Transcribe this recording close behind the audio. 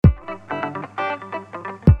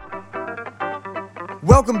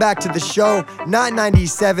Welcome back to the show, Not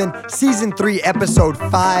 97, Season 3, Episode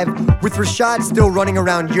 5. With Rashad still running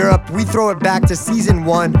around Europe, we throw it back to Season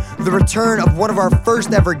 1, the return of one of our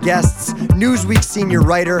first ever guests, Newsweek senior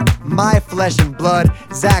writer, My Flesh and Blood,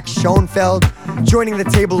 Zach Schoenfeld. Joining the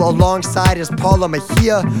table alongside is Paula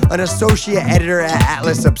Mejia, an associate editor at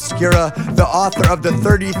Atlas Obscura, the author of the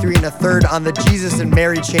 33 1/3 on the Jesus and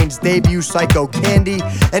Mary Chain's debut, Psycho Candy,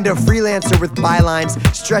 and a freelancer with bylines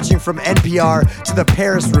stretching from NPR to the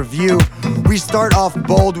Paris Review. We start off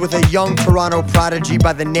bold with a young Toronto prodigy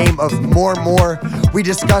by the name of More. We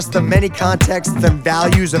discuss the many contexts and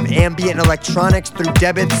values of ambient electronics through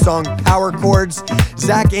Debit's song Power Chords.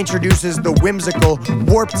 Zach introduces the whimsical,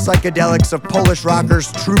 warped psychedelics of Polish rockers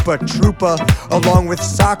Trupa Trupa, along with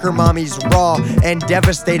Soccer Mommy's raw and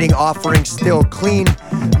devastating offering Still Clean.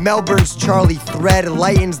 Melbourne's Charlie Thread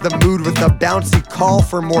lightens the mood with a bouncy call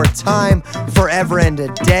for more time, forever and a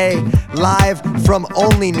day. Live from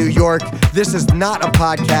only New York, this is not a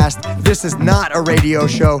podcast, this is not a radio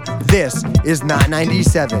show, this is Not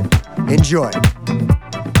 97. Enjoy.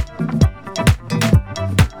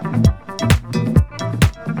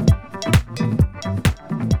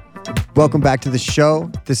 Welcome back to the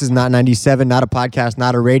show. This is Not 97, not a podcast,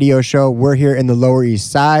 not a radio show. We're here in the Lower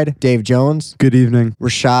East Side. Dave Jones. Good evening.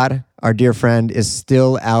 Rashad, our dear friend, is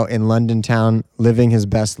still out in London town living his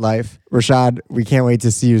best life. Rashad, we can't wait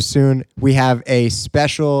to see you soon. We have a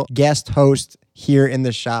special guest host here in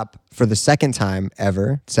the shop for the second time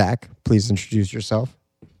ever. Zach, please introduce yourself.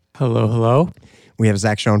 Hello. We have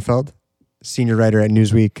Zach Schoenfeld, senior writer at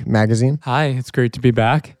Newsweek magazine. Hi, it's great to be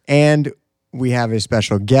back. And we have a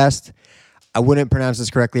special guest. I wouldn't pronounce this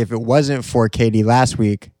correctly if it wasn't for Katie last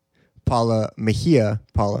week, Paula Mejia.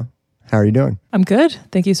 Paula, how are you doing? I'm good.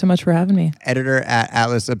 Thank you so much for having me. Editor at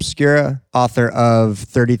Atlas Obscura, author of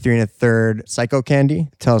 33 1/3 Psycho Candy.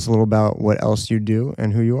 Tell us a little about what else you do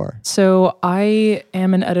and who you are. So I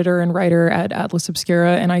am an editor and writer at Atlas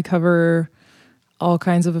Obscura, and I cover all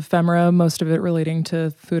kinds of ephemera, most of it relating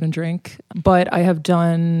to food and drink. But I have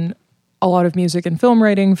done a lot of music and film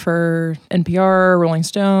writing for NPR, Rolling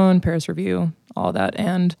Stone, Paris Review, all that,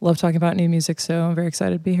 and love talking about new music, so I'm very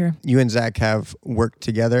excited to be here. You and Zach have worked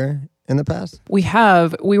together in the past? We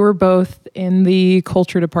have. We were both in the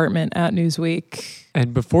culture department at Newsweek.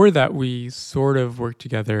 And before that, we sort of worked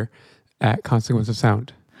together at Consequence of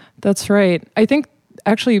Sound. That's right. I think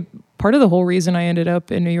actually part of the whole reason I ended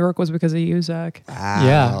up in New York was because of you, Zach. Wow.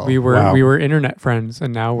 Yeah, we were internet friends,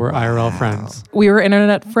 and now we're IRL friends. We were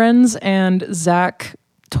internet friends, and Zach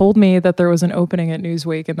told me that there was an opening at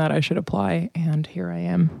Newsweek and that I should apply, and here I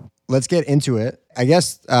am. Let's get into it. I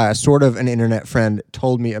guess sort of an internet friend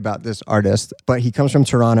told me about this artist, but he comes from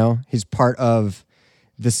Toronto. He's part of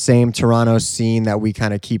the same Toronto scene that we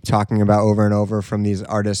kind of keep talking about over and over, from these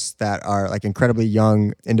artists that are like incredibly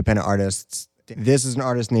young, independent artists. This is an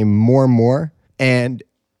artist named More. And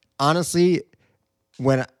honestly,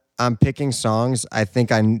 when I'm picking songs, I think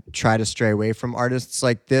I try to stray away from artists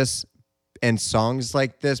like this and songs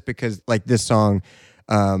like this, because like this song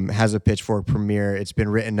has a Pitchfork premiere. It's been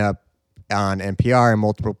written up on NPR in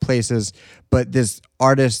multiple places, but this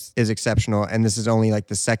artist is exceptional, and this is only like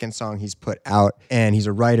the second song he's put out, and he's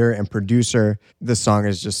a writer and producer. The song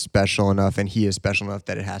is just special enough, and he is special enough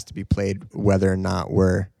that it has to be played whether or not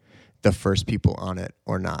we're the first people on it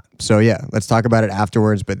or not. So yeah, let's talk about it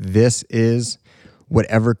afterwards, but this is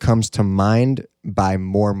Whatever Comes to Mind by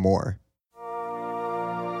More.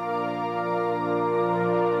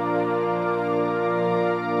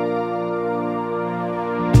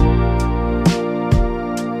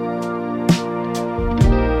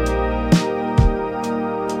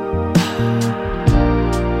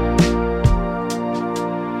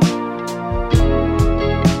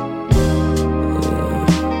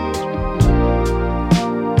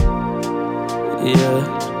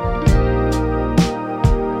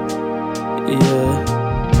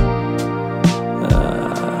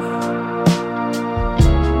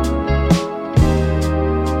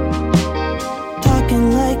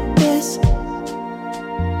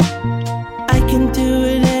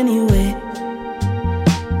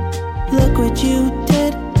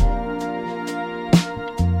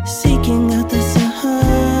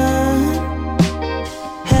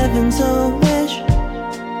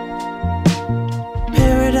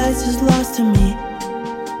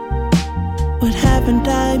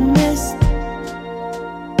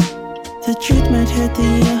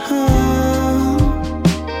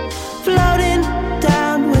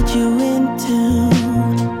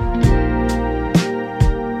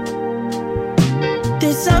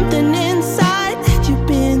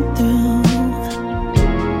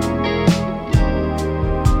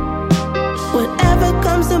 Whatever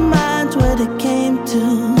comes to mind's what it came to.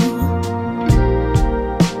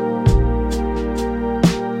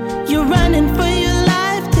 You're running for your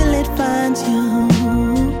life till it finds you.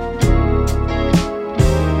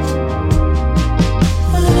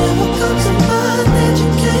 Whatever comes to mind that you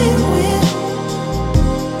can't wish.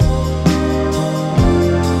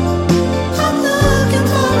 I'm looking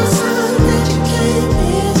for a sign that you can't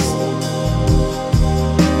miss.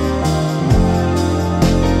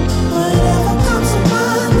 Whatever comes to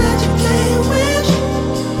mind that you can't wish.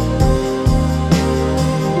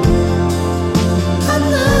 I'm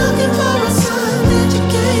looking for a sign that you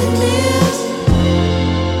can't miss.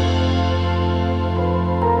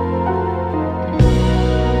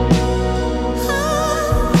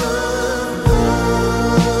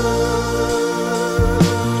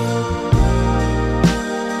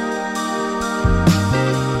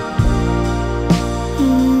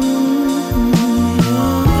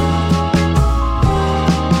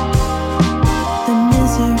 The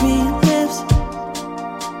misery lives.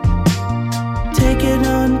 Take it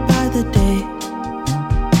on by the day.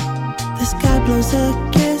 The sky blows a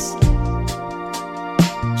kiss.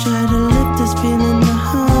 Try to lift this feeling to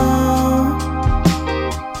home.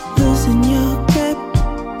 Loosen your grip.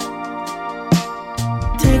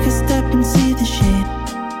 Take a step and see the shade.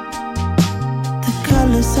 The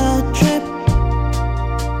colors all drip.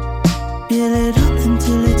 Feel it up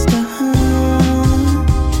until it's done.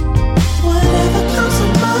 Whatever comes to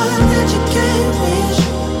mind that you can't wish.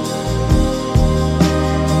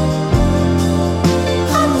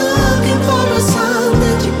 I'm looking for a sign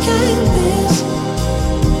that you can't miss.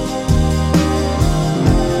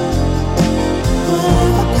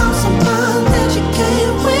 Whatever comes to mind that you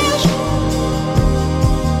can't wish.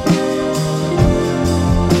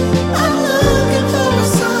 I'm looking for a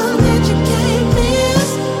sign that you can't miss.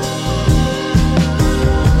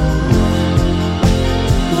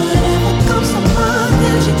 Whatever comes to mind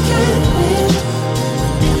that you can't wish.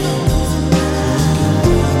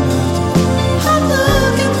 I'm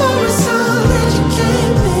looking for a sign that you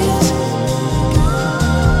can't miss.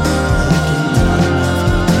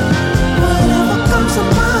 Whatever comes to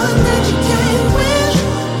mind that you can't wish.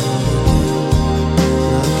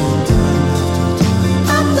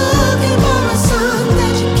 I'm looking for a sign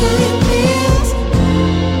that you can't miss.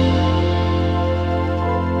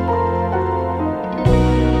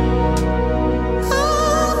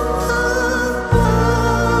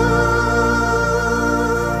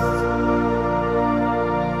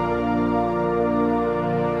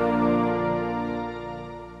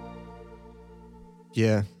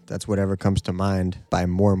 Yeah, that's Whatever Comes to Mind by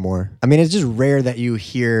More More. I mean, it's just rare that you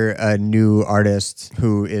hear a new artist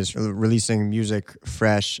who is releasing music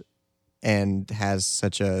fresh and has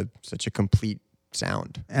such a complete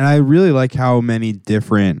sound. And I really like how many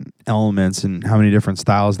different elements and how many different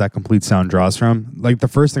styles that complete sound draws from. Like the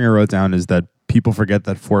first thing I wrote down is that people forget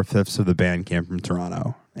that 4/5 of the band came from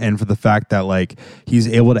Toronto. And for the fact that like he's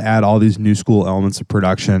able to add all these new school elements of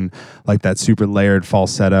production, like that super layered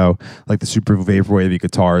falsetto, like the super vaporwavy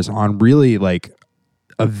guitars on really like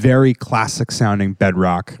a very classic sounding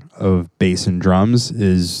bedrock of bass and drums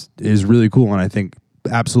is really cool. And I think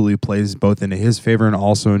absolutely plays both into his favor and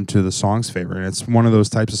also into the song's favor. And it's one of those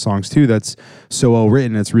types of songs too that's so well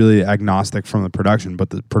written, it's really agnostic from the production, but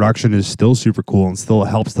the production is still super cool and still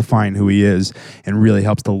helps define who he is and really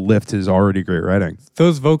helps to lift his already great writing.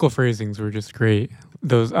 Those vocal phrasings were just great.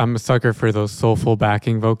 I'm a sucker for those soulful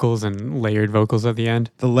backing vocals and layered vocals at the end.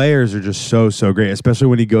 The layers are just so great, especially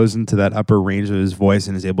when he goes into that upper range of his voice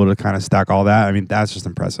and is able to kind of stack all that. I mean, that's just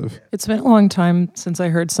impressive. It's been a long time since I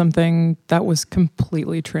heard something that was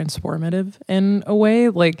completely transformative in a way.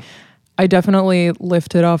 Like, I definitely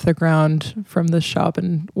lifted off the ground from the shop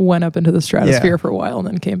and went up into the stratosphere for a while and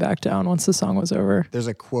then came back down once the song was over. There's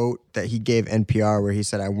a quote that he gave NPR where he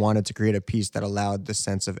said, "I wanted to create a piece that allowed the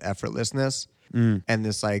sense of effortlessness and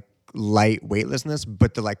this like light weightlessness,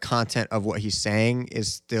 but the like content of what he's saying is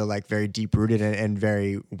still like very deep rooted and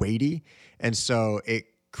very weighty." And so it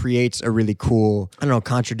creates a really cool, I don't know,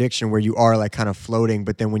 contradiction where you are like kind of floating,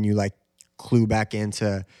 but then when you like clue back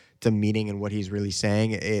into the meaning and what he's really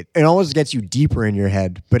saying, it almost gets you deeper in your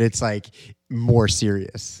head, but it's like more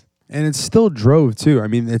serious. And it still drove too. I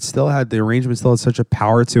mean, it still had, the arrangement still had such a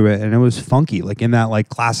power to it, and it was funky, like in that like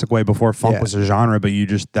classic way before funk was a genre, but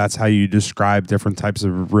that's how you describe different types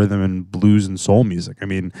of rhythm and blues and soul music. I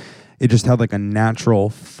mean, it just had like a natural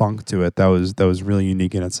funk to it that was really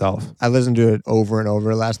unique in itself. I listened to it over and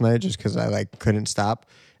over last night just because I like couldn't stop,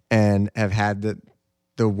 and have had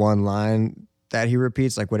the one line that he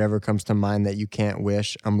repeats, like, "Whatever comes to mind that you can't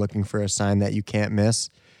wish, I'm looking for a sign that you can't miss."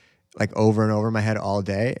 like over and over in my head all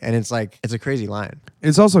day. And it's like, it's a crazy line.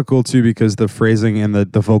 It's also cool too because the phrasing and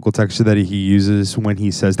the vocal texture that he uses when he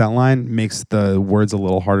says that line makes the words a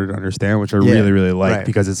little harder to understand, which I really, really like right.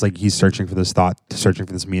 because it's like he's searching for this thought, searching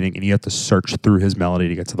for this meaning, and you have to search through his melody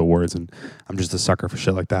to get to the words. And I'm just a sucker for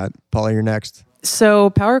shit like that. Paula, you're next. So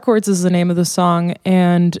Power Chords is the name of the song,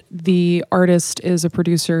 and the artist is a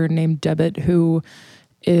producer named Debit, who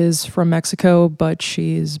is from Mexico, but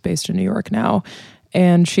she's based in New York now.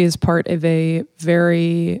 And she is part of a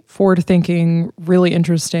very forward-thinking, really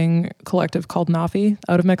interesting collective called Nafi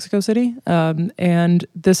out of Mexico City. And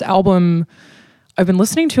this album, I've been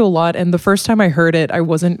listening to a lot. And the first time I heard it, I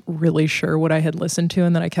wasn't really sure what I had listened to.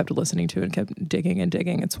 And then I kept listening to it and kept digging and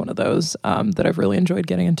digging. It's one of those that I've really enjoyed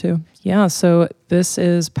getting into. Yeah, so this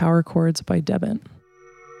is Power Chords by Debit.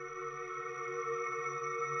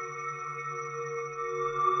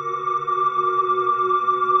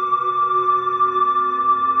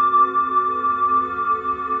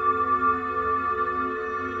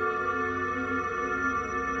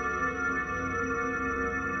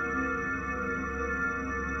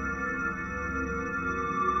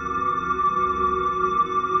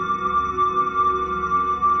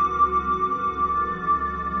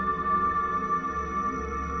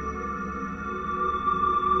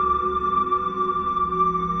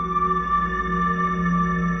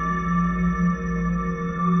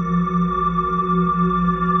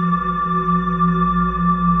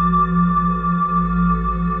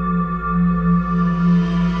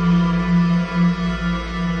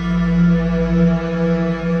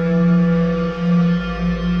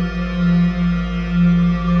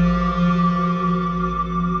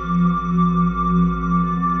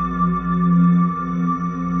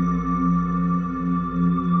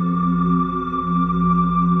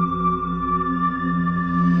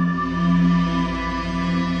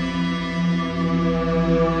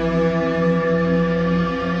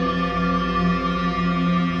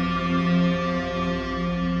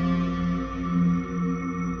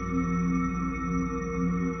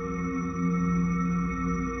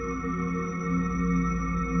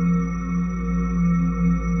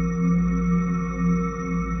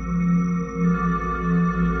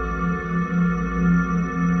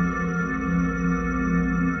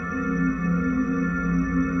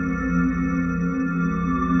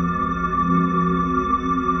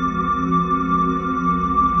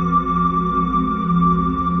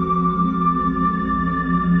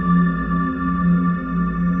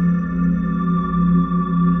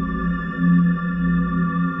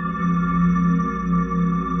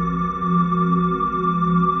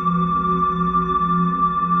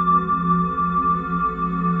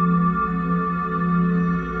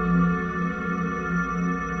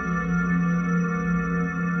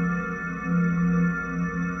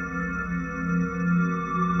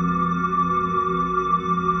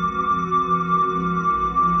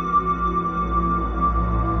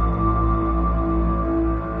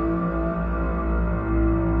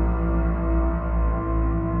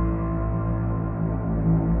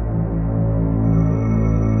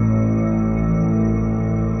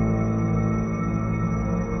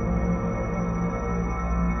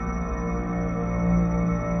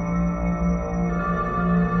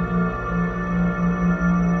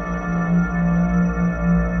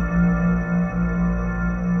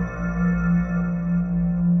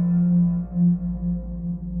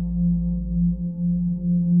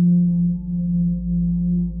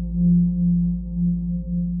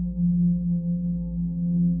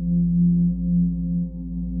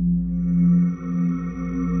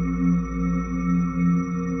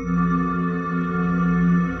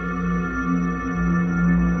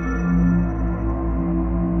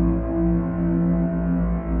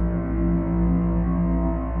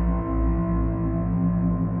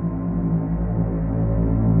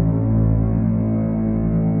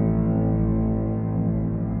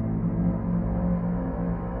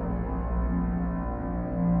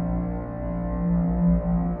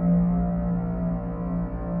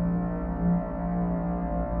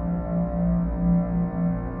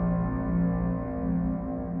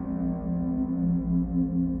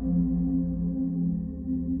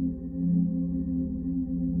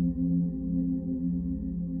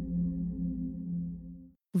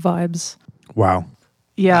 Vibes. Wow.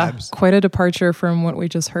 Yeah, Vibes. quite a departure from what we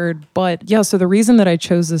just heard. But yeah, so the reason that I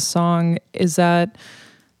chose this song is that,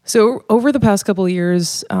 so over the past couple of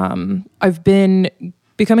years, I've been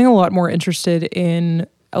becoming a lot more interested in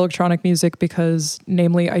electronic music because,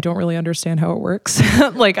 namely, I don't really understand how it works.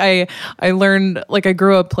 Like I learned, like I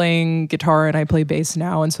grew up playing guitar and I play bass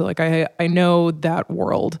now. And so like I know that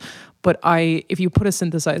world. but if you put a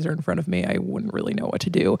synthesizer in front of me, I wouldn't really know what to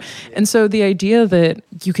do. And so the idea that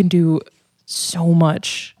you can do so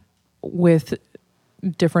much with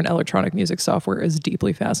different electronic music software is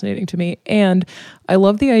deeply fascinating to me. And I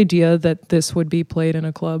love the idea that this would be played in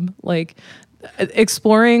a club. Like,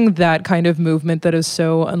 exploring that kind of movement that is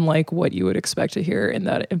so unlike what you would expect to hear in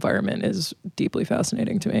that environment is deeply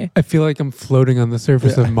fascinating to me. I feel like I'm floating on the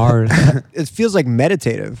surface of Mars. It feels like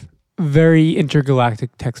meditative. Very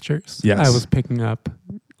intergalactic textures. Yes. I was picking up.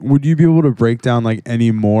 Would you be able to break down like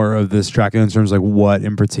any more of this track in terms of like what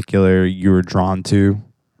in particular you were drawn to,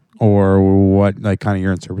 or what like kind of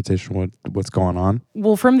your interpretation what's going on?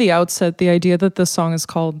 Well, from the outset, the idea that this song is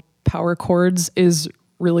called Power Chords is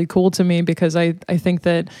really cool to me, because I think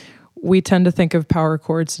that we tend to think of power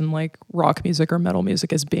chords in like rock music or metal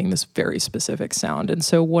music as being this very specific sound. And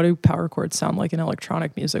so what do power chords sound like in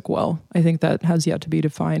electronic music? Well, I think that has yet to be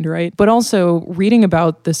defined, right? But also reading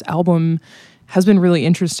about this album has been really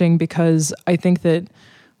interesting, because I think that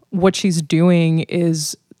what she's doing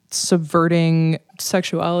is subverting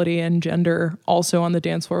sexuality and gender also on the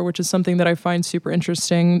dance floor, which is something that I find super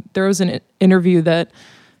interesting. There was an interview that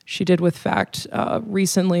she did with Fact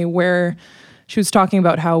recently where she was talking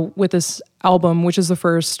about how with this album, which is the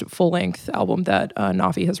first full-length album that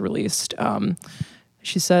Nafi has released,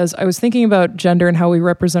 she says, "I was thinking about gender and how we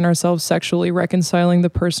represent ourselves sexually, reconciling the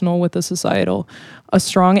personal with the societal. A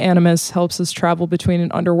strong animus helps us travel between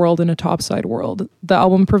an underworld and a topside world. The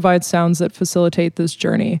album provides sounds that facilitate this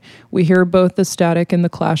journey. We hear both the static and the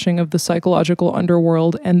clashing of the psychological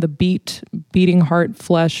underworld and the beating heart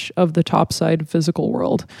flesh of the topside physical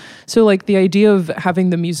world." So like the idea of having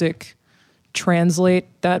the music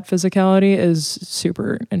translate that physicality is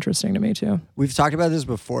super interesting to me too. We've talked about this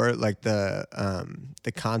before, like the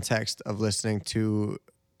context of listening to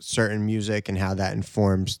certain music and how that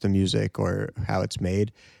informs the music or how it's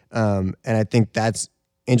made. And I think that's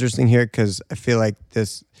interesting here, because I feel like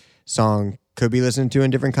this song could be listened to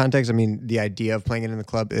in different contexts. I mean, the idea of playing it in the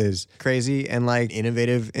club is crazy and like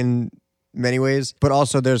innovative in many ways, but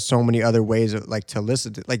also there's so many other ways of like to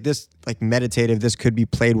listen to like this, like meditative. This could be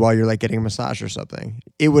played while you're like getting a massage or something.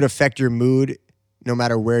 It would affect your mood no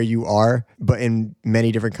matter where you are, but in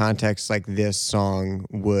many different contexts, like this song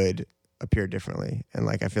would appear differently. And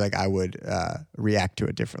like, I feel like I would react to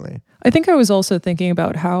it differently. I think I was also thinking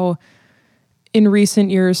about how in recent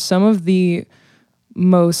years, some of the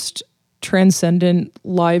most transcendent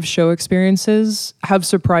live show experiences have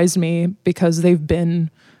surprised me, because they've been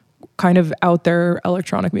kind of out there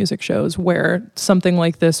electronic music shows where something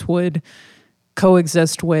like this would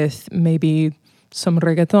coexist with maybe some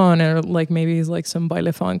reggaeton or like maybe like some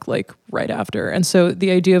baile funk like right after. And so the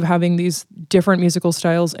idea of having these different musical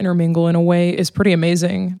styles intermingle in a way is pretty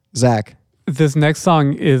amazing. Zach. This next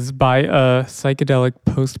song is by a psychedelic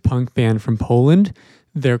post-punk band from Poland.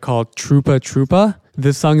 They're called Trupa Trupa.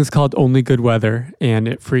 This song is called Only Good Weather, and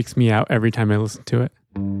it freaks me out every time I listen to it.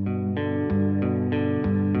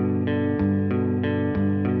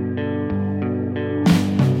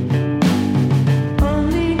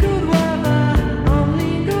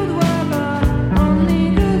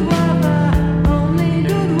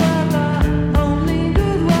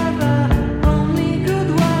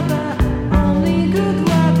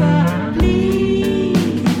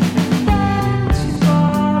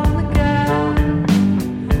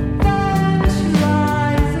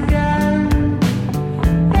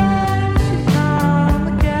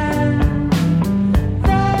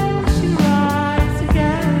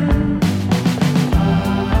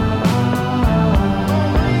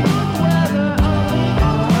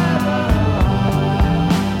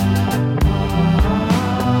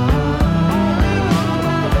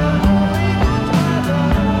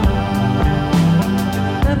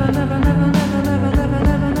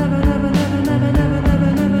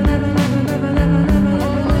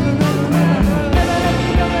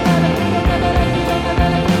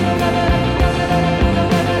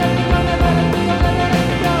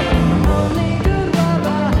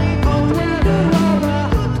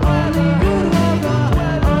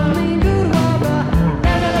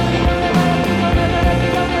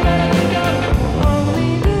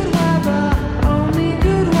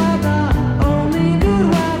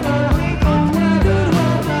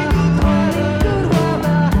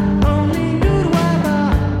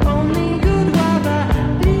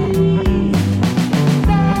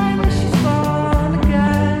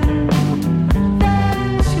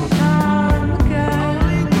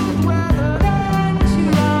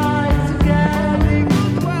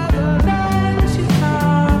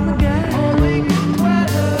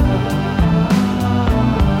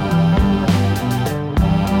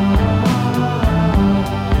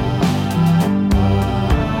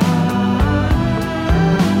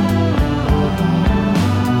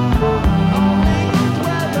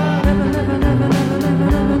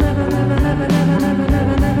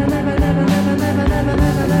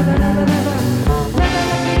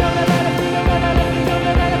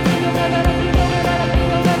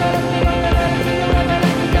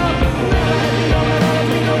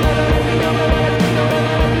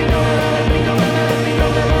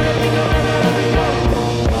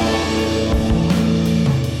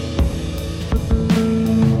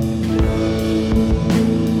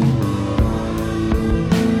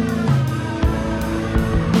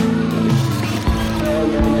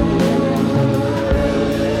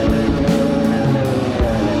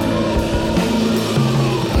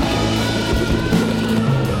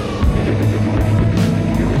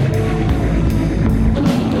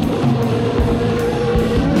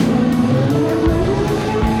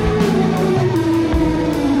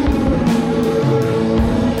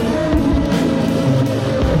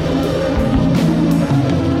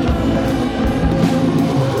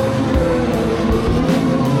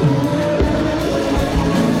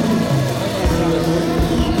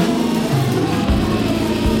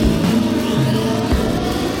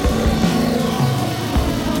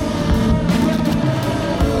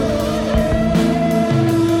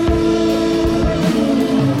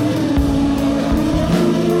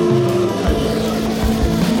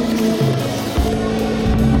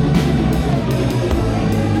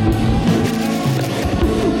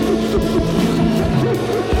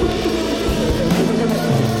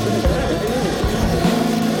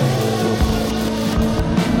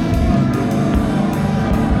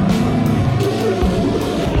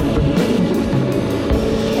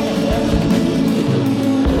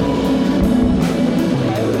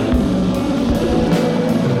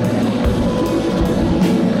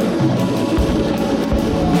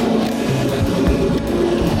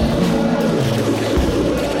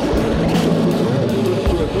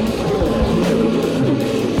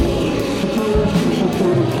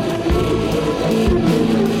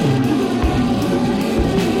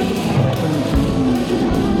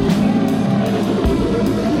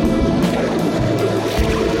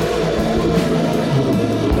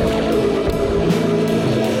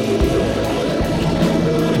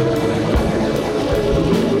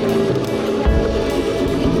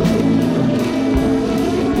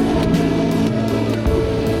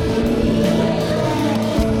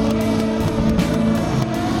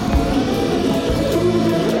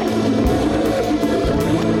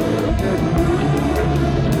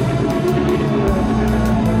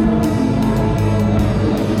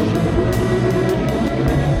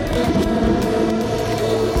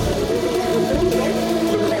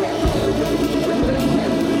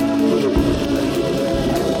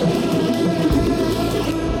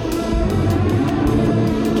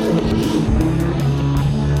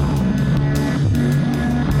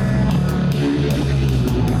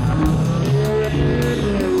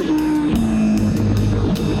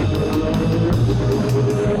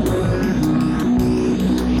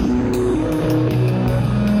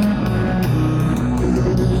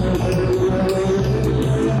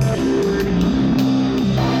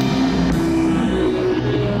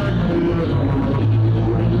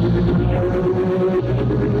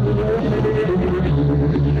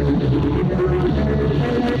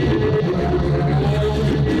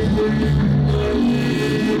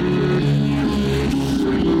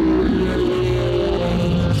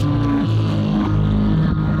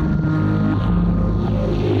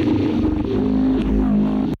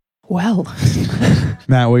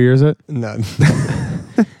 Matt, what year is it? No.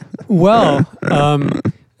 Well,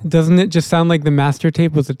 doesn't it just sound like the master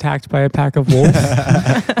tape was attacked by a pack of wolves?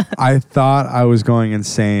 I thought I was going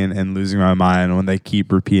insane and losing my mind when they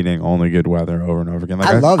keep repeating "Only Good Weather" over and over again. Like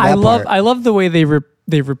I love that part. I love the way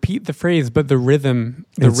they repeat the phrase, but the rhythmic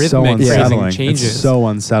phrasing changes. It's so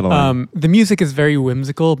unsettling. The music is very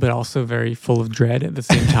whimsical, but also very full of dread at the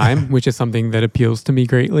same time, which is something that appeals to me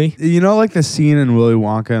greatly. You know, like the scene in Willy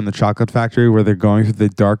Wonka and the Chocolate Factory where they're going through the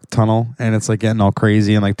dark tunnel and it's like getting all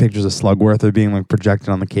crazy and like pictures of Slugworth are being like projected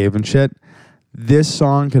on the cave and shit. This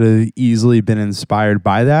song could have easily been inspired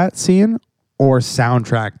by that scene or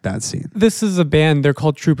soundtrack that scene. This is a band, they're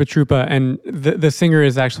called Trupa Trupa, and the singer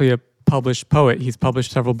is actually a published poet. He's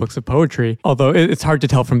published several books of poetry, although it's hard to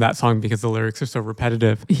tell from that song because the lyrics are so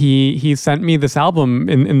repetitive. He sent me this album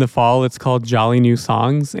in the fall. It's called Jolly New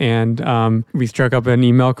Songs, and we struck up an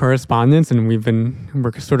email correspondence, and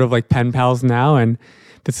we're sort of like pen pals now, and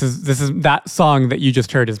this is that song that you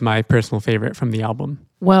just heard is my personal favorite from the album.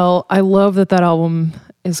 Well, I love that album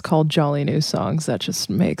is called Jolly New Songs. That just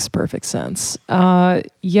makes perfect sense.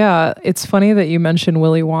 Yeah, it's funny that you mentioned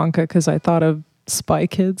Willy Wonka because I thought of Spy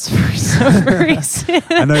Kids for some reason.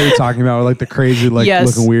 I know you're talking about like the crazy, like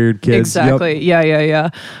looking weird kids. Exactly.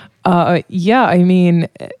 Yep. Yeah. I mean,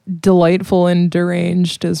 delightful and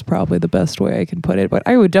deranged is probably the best way I can put it. But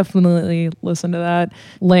I would definitely listen to that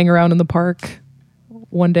laying around in the park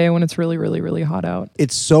one day when it's really, really, really hot out.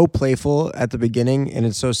 It's so playful at the beginning and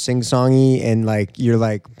it's so sing-songy and like you're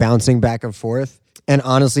like bouncing back and forth. And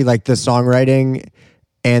honestly, like the songwriting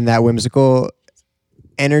and that whimsical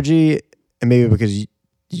energy, and maybe because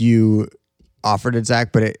you offered it,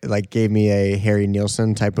 Zach, but it like gave me a Harry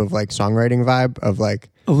Nilsson type of like songwriting vibe of like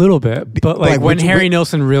a little bit, but like when Harry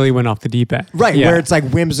Nilsson really went off the deep end, right? Yeah. Where it's like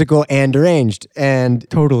whimsical and deranged, and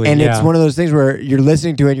totally, and it's one of those things where you're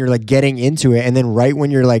listening to it, and you're like getting into it, and then right when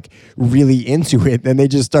you're like really into it, then they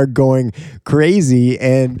just start going crazy,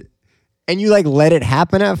 and you like let it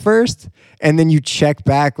happen at first. And then you check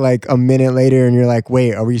back like a minute later and you're like,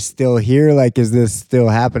 wait, are we still here? Like, is this still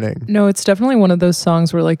happening? No, it's definitely one of those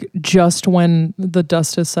songs where like just when the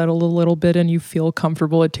dust has settled a little bit and you feel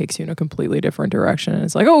comfortable, it takes you in a completely different direction. And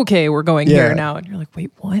it's like, oh, okay, we're going here now. And you're like, wait,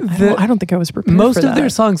 what? I don't think I was prepared most for that. Most of their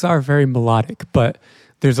songs are very melodic, but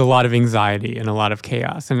there's a lot of anxiety and a lot of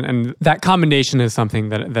chaos. And that combination is something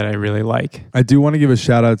that I really like. I do want to give a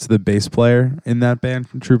shout out to the bass player in that band,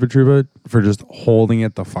 Trupa Trupa, for just holding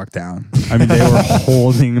it the fuck down. I mean, they were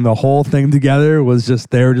holding the whole thing together. They were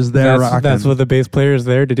just there rocking. That's what the bass player is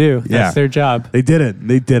there to do. That's their job. They did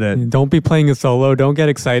it. Don't be playing a solo. Don't get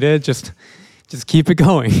excited. Just keep it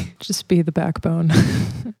going. Just be the backbone.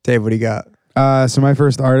 Dave, what do you got? So my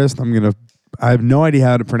first artist, I have no idea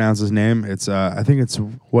how to pronounce his name. It's I think it's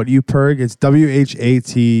Whatupurg. It's WHATUPRG.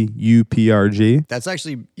 That's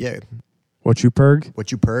actually, yeah. Whatupurg?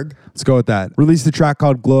 Whatupurg. Let's go with that. Released a track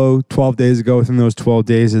called Glow 12 days ago. Within those 12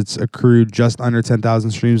 days, it's accrued just under 10,000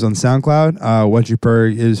 streams on SoundCloud.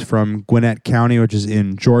 Whatupurg is from Gwinnett County, which is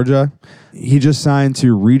in Georgia. He just signed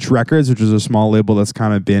to Reach Records, which is a small label that's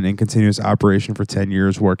kind of been in continuous operation for 10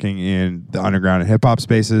 years, working in the underground and hip-hop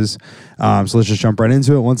spaces. So let's just jump right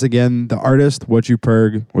into it. Once again, the artist,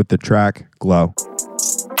 Whatupurg, with the track Glow.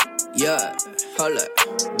 Yeah, hold up.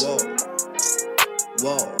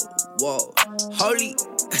 Whoa. Whoa, holy,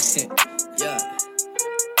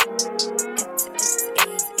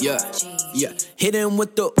 yeah. Hit him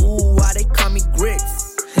with the ooh, why they call me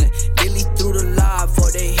grits? Daily through the live before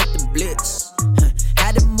they hit the blitz.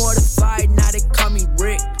 Had them mortified, now they call me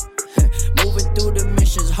Rick. Moving through the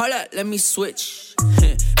missions, hold up, let me switch.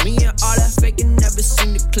 Me and all that faking never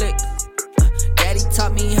seem to click. Daddy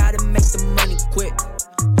taught me how to make the money quick.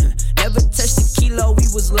 Never touched a kilo, we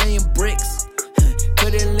was laying bricks.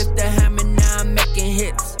 Couldn't lift the hammer, now I'm making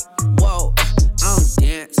hits. Whoa, I don't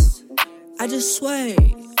dance, I just sway.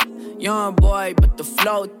 Young boy, but the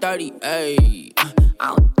flow 30, ayy.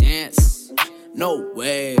 I don't dance, no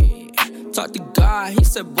way. Talk to God, he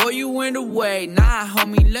said, boy, you went away. Nah,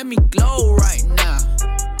 homie, let me glow right now.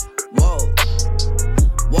 Whoa.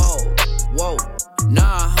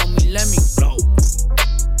 Nah, homie, let me glow.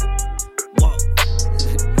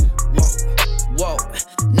 Whoa.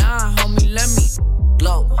 Nah, homie, let me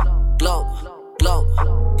glow.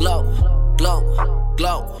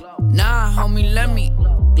 Nah, homie, let me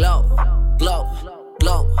glow.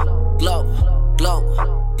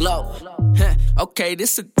 Okay,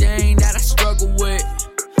 this a thing that I struggle with.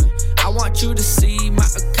 I want you to see my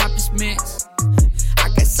accomplishments. I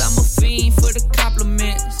guess I'm a fiend for the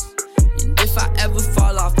compliments. And if I ever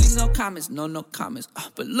fall off, please no comments, no comments.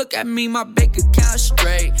 But look at me, my bank account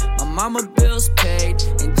straight. My mama bills paid.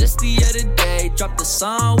 And just the other day, dropped a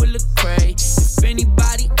song with Lecrae. If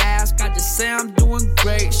anybody asks, I just say I'm doing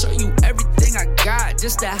great. Show you everything I got,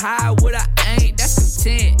 just to hide what I ain't. That's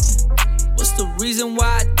content. What's the reason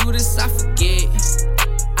why I do this? I forget.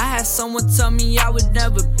 I had someone tell me I would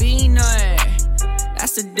never be none.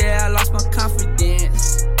 That's the day I lost my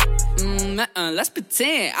confidence. Let's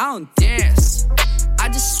pretend I don't dance. I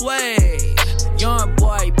just sway. Young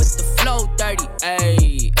boy, but the flow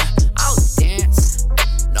 38. I'll dance.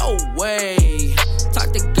 No way.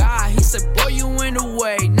 Talk to God, he said, boy, you in the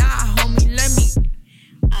way. Nah, homie, let me.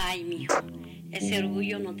 Ay, mijo, ese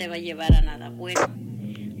orgullo no te va a llevar a nada bueno.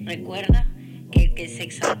 Recuerda que el que se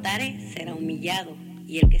exaltare será humillado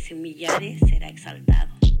y el que se humillare será exaltado.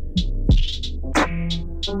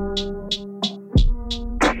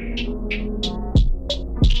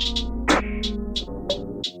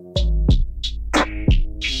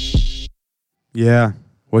 Yeah,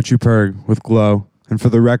 What You Purg with Glow. And for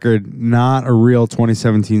the record, not a real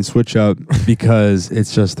 2017 switch up because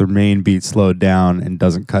it's just the main beat slowed down and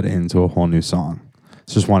doesn't cut into a whole new song.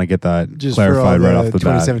 So just want to get that Just clarified for all right off the bat.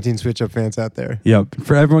 2017 switch up fans out there. Yep.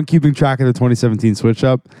 For everyone keeping track of the 2017 switch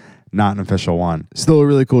up, not an official one. Still a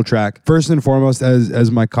really cool track. First and foremost,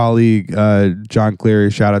 as my colleague John Cleary,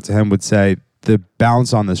 shout out to him, would say, the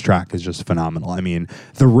bounce on this track is just phenomenal. I mean,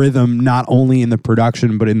 the rhythm, not only in the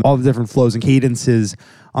production, but in all the different flows and cadences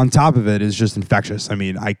on top of it is just infectious. I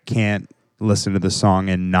mean, I can't listen to this song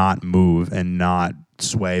and not move and not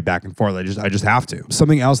sway back and forth. I just have to.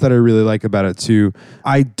 Something else that I really like about it too,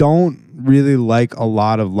 I don't really like a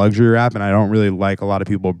lot of luxury rap, and I don't really like a lot of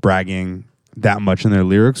people bragging that much in their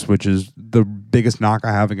lyrics, which is the biggest knock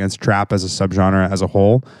I have against trap as a subgenre as a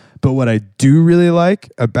whole. But what I do really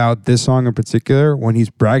like about this song in particular, when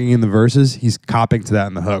he's bragging in the verses, he's copping to that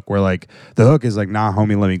in the hook, where like the hook is like, nah,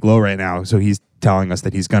 homie, let me glow right now. So he's telling us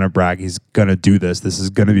that he's going to brag. He's going to do this. This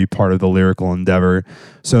is going to be part of the lyrical endeavor.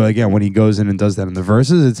 So again, when he goes in and does that in the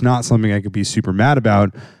verses, it's not something I could be super mad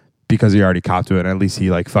about because he already copped to it. And at least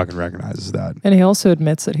he like fucking recognizes that. And he also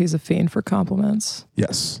admits that he's a fiend for compliments.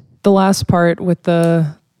 Yes. The last part with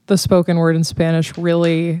the spoken word in Spanish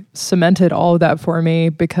really cemented all of that for me,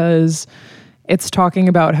 because it's talking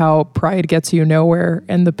about how pride gets you nowhere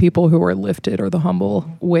and the people who are lifted are the humble,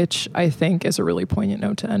 which I think is a really poignant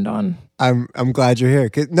note to end on. I'm glad you're here.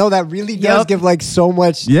 'Cause, no, that really does give like so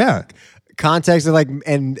much context and like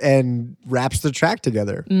and wraps the track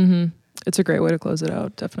together. Mm-hmm. It's a great way to close it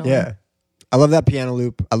out, definitely. Yeah. I love that piano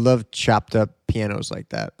loop. I love chopped up pianos like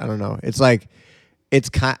that. I don't know. It's like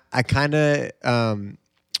I kind of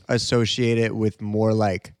associate it with more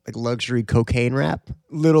like luxury cocaine rap,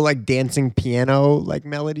 little like dancing piano like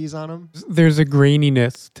melodies on them. There's a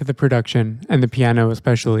graininess to the production and the piano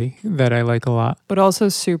especially that I like a lot. But also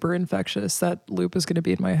super infectious. That loop is going to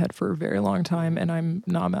be in my head for a very long time, and I'm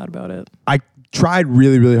not mad about it. I tried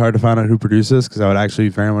really, really hard to find out who produced this because I would actually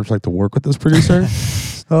very much like to work with this producer.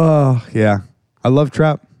 Oh, yeah. I love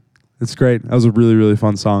trap. It's great. That was a really, really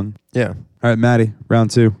fun song. Yeah. All right, Maddie,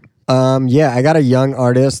 round two. Yeah, I got a young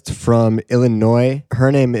artist from Illinois. Her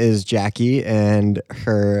name is Jackie, and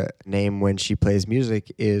her name when she plays music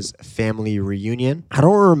is Family Reunion. I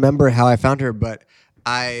don't remember how I found her, but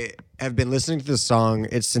I have been listening to this song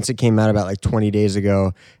since it came out about like 20 days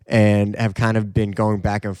ago, and have kind of been going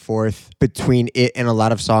back and forth between it and a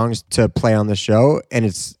lot of songs to play on the show. And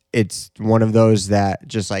it's one of those that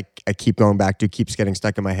just like I keep going back to, keeps getting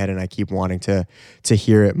stuck in my head, and I keep wanting to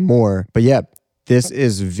hear it more. But yeah, this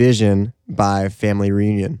is Vision by Family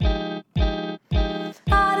Reunion.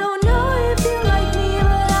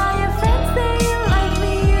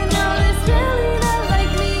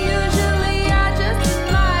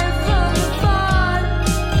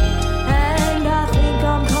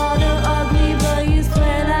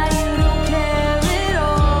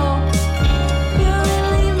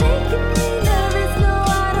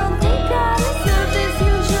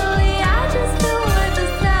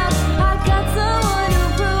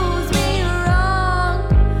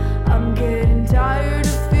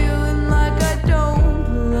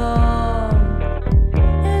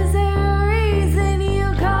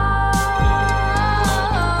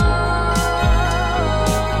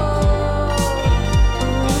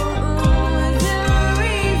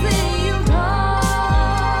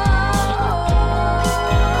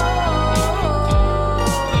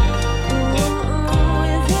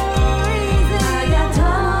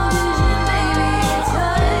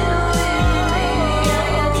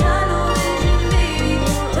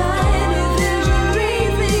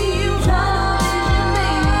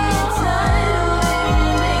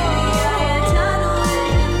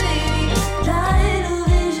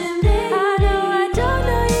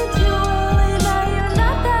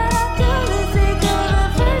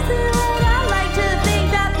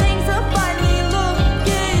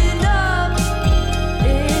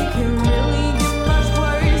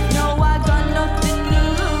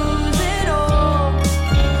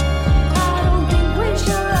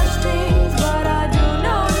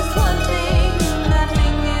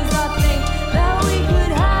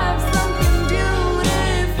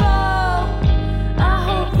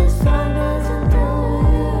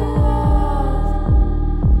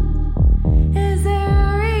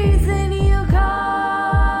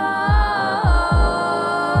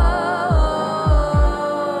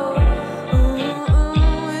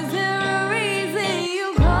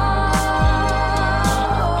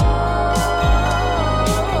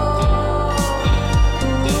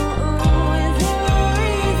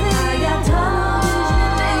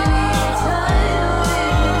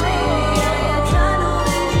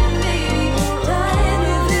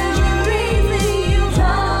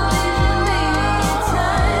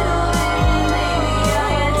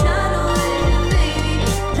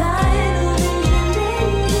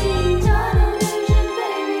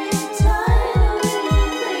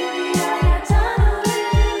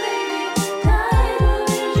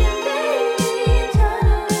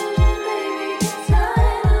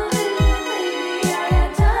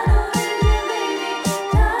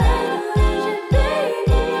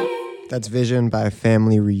 That's Vision by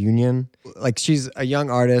Family Reunion. Like, she's a young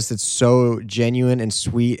artist. It's so genuine and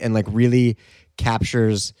sweet and like really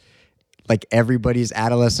captures like everybody's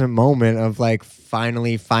adolescent moment of like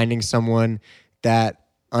finally finding someone that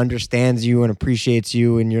understands you and appreciates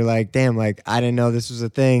you. And you're like, damn, like I didn't know this was a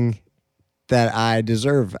thing that I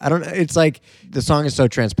deserve. I don't know. It's like the song is so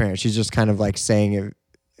transparent. She's just kind of like saying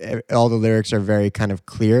it. All the lyrics are very kind of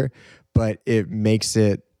clear, but it makes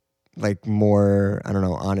it like more, I don't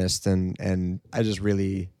know, honest, and I just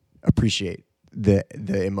really appreciate the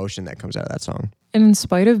emotion that comes out of that song. And in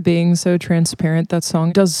spite of being so transparent, that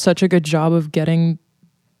song does such a good job of getting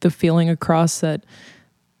the feeling across that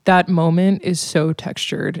that moment is so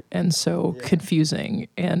textured and so confusing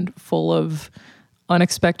and full of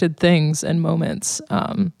unexpected things and moments.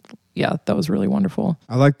 Yeah, that was really wonderful.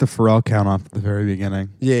 I like the Pharrell count off at the very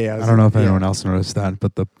beginning. Yeah. I don't know if anyone else noticed that,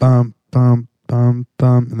 but the bum, bum, bum,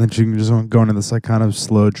 bum, and then she can just go into this like kind of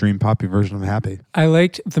slow dream poppy version of Happy. I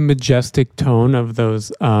liked the majestic tone of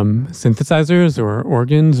those synthesizers or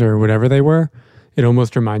organs or whatever they were. It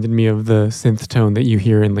almost reminded me of the synth tone that you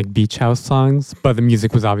hear in like beach house songs, but the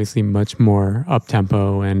music was obviously much more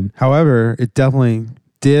up-tempo. And however, it definitely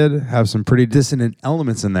did have some pretty dissonant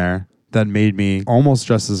elements in there that made me almost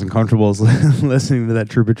just as uncomfortable as listening to that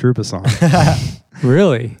Troopa Troopa song.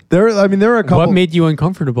 Really? There were a couple. What made you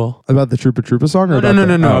uncomfortable? About the Troopa Troopa song? Or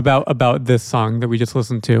No. About this song that we just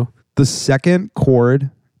listened to. The second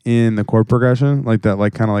chord in the chord progression, like that,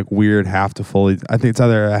 like kind of like weird half to fully, I think it's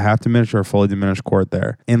either a half diminished or a fully diminished chord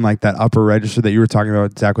there. In like that upper register that you were talking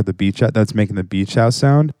about, Zach, with the beach, that's making the beach house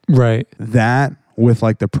sound. Right. That with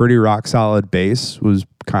like the pretty rock solid bass was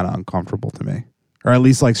kind of uncomfortable to me. Or at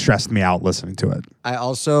least like stressed me out listening to it. I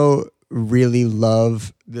also really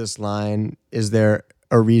love this line, is there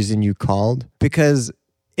a reason you called? Because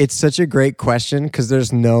it's such a great question, because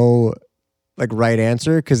there's no like right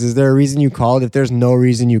answer. Because is there a reason you called? If there's no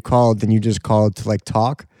reason you called, then you just called to like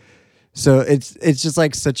talk. So it's just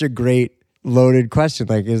like such a great loaded question.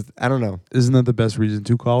 Like, I don't know. Isn't that the best reason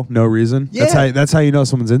to call? No reason? Yeah. That's how you know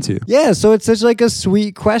someone's into you. Yeah, so it's such like a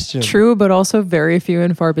sweet question. True, but also very few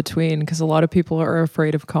and far between, because a lot of people are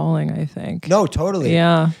afraid of calling, I think. No, totally.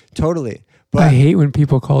 Yeah. Totally. I But hate when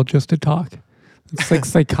people call just to talk. It's like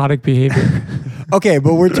psychotic behavior. okay,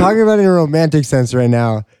 but we're talking about it in a romantic sense right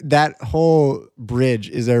now. That whole bridge,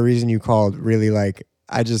 is there a reason you called, really like,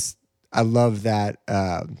 I love that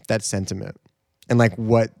that sentiment. And like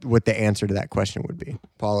what the answer to that question would be.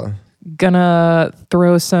 Paula. Gonna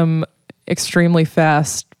throw some extremely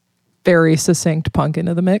fast, very succinct punk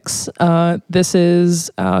into the mix. This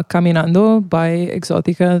is Caminando by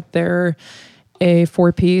Exotica. They're a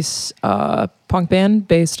 4-piece punk band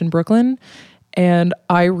based in Brooklyn. And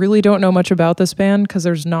I really don't know much about this band because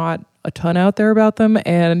there's not a ton out there about them.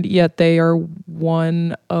 And yet they are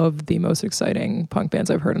one of the most exciting punk bands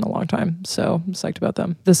I've heard in a long time. So I'm psyched about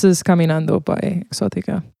them. This is Caminando by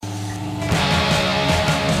Exotica.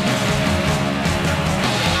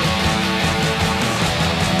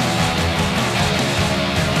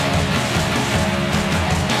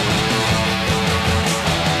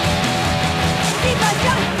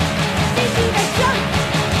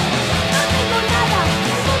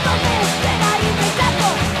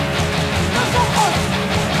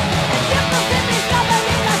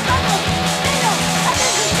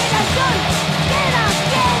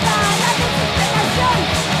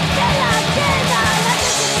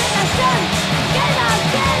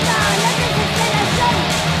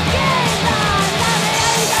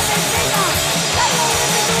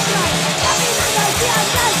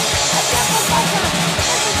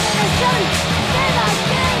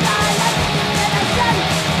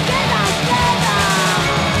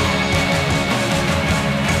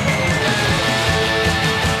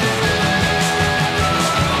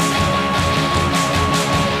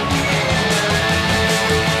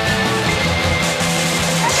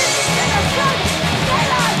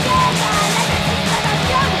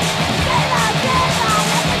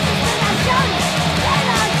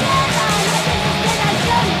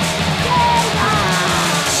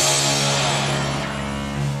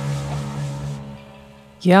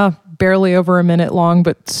 Yeah, barely over a minute long,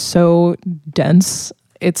 but so dense.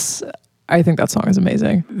 I think that song is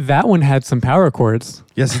amazing. That one had some power chords.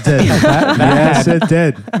 Yes, it did. Yes, it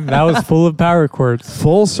did. That was full of power chords.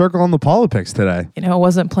 Full circle on the Paula picks today. You know, I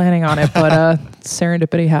wasn't planning on it, but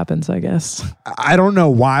serendipity happens, I guess. I don't know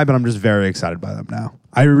why, but I'm just very excited by them now.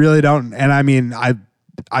 I really don't. And I mean,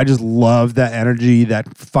 I just love that energy,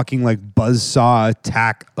 that fucking like buzzsaw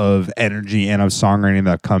attack of energy and of songwriting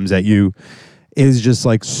that comes at you is just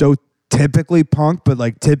like so typically punk, but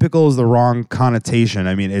like typical is the wrong connotation.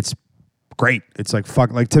 I mean, it's great. It's like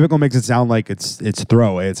fuck. Like Typical makes it sound like it's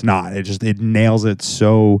throwaway. It's not. It nails it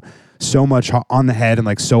so much on the head and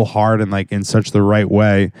like so hard and like in such the right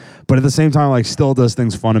way. But at the same time, like still does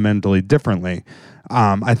things fundamentally differently.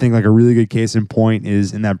 I think like a really good case in point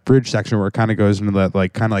is in that bridge section where it kind of goes into that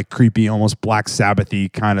like kind of like creepy, almost Black Sabbath-y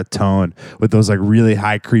kind of tone with those like really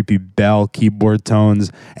high creepy bell keyboard tones,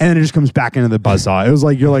 and then it just comes back into the buzzsaw. It was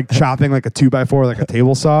like you're like chopping like a 2x4 like a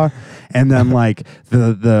table saw, and then like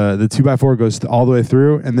the 2x4 goes all the way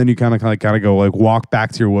through, and then you kind of go like walk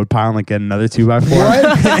back to your wood pile and like get another 2x4.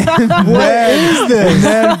 What is this? And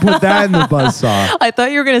then put that in the buzzsaw. I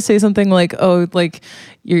thought you were gonna say something like, oh, like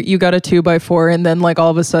you got a 2x4 and then like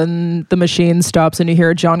all of a sudden the machine stops and you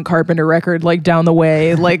hear a John Carpenter record like down the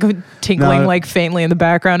way, like tinkling like faintly in the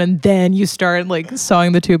background, and then you start like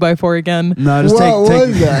sawing the 2x4 again. No, just What take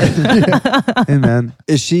was that? Hey man.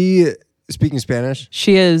 Is she speaking Spanish?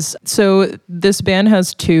 She is. So this band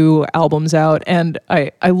has 2 albums out, and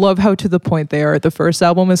I love how to the point they are. The first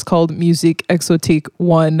album is called Musique Exotique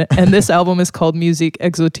 1, and this album is called Musique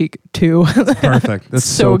Exotique 2. Perfect. That's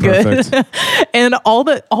so good. perfect. And all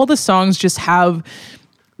the songs just have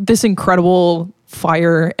this incredible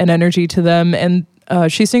fire and energy to them. And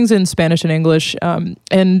she sings in Spanish and English.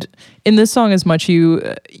 And in this song, as much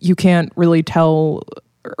you can't really tell,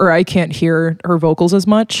 or I can't hear her vocals as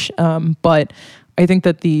much, but I think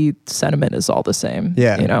that the sentiment is all the same.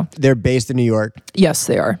 Yeah. You know? They're based in New York. Yes,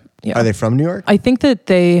 they are. Yeah. Are they from New York? I think that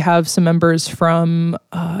they have some members from,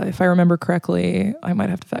 if I remember correctly, I might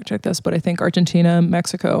have to fact check this, but I think Argentina,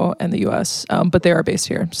 Mexico, and the US, but they are based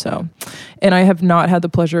here. So, and I have not had the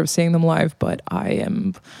pleasure of seeing them live, but I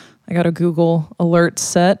got a Google alert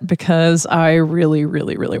set because I really,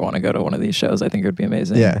 really, really want to go to one of these shows. I think it would be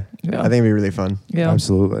amazing. Yeah. I think it'd be really fun. Yeah.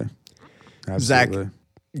 Absolutely. Zach,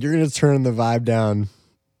 you're going to turn the vibe down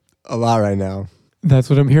a lot right now.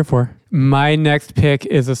 That's what I'm here for. My next pick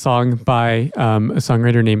is a song by a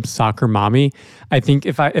songwriter named Soccer Mommy. I think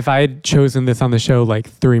if I had chosen this on the show like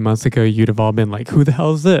 3 months ago, you'd have all been like, "Who the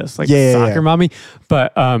hell is this?" Like Soccer Mommy.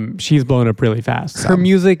 But she's blown up really fast. Her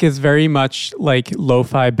music is very much like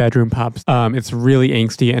lo-fi bedroom pop. It's really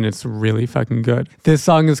angsty and it's really fucking good. This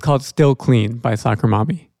song is called "Still Clean" by Soccer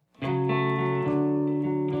Mommy.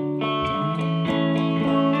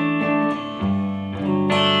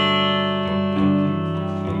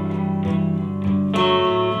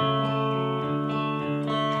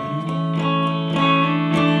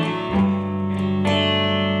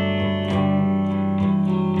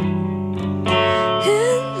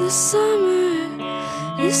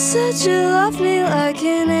 You said you loved me like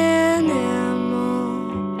an animal.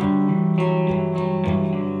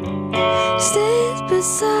 Stayed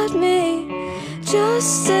beside me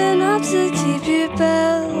just enough to keep your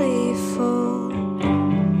belly full.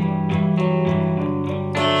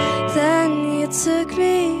 Then you took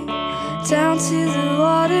me down to the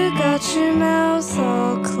water, got your mouth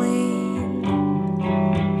all clean.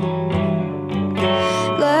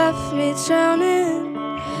 Left me drowning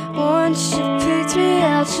once you picked me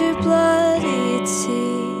out your bloody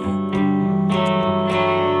teeth.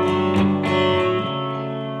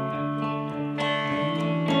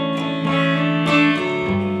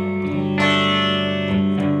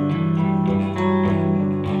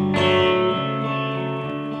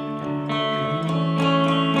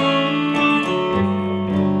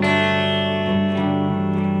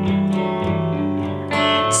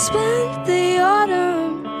 Spent the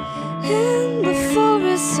autumn in the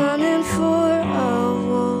forest hunting for a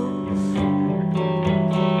wolf.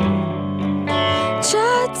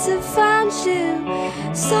 Tried to find you,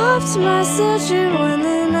 stopped my searching when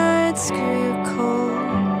the nights grew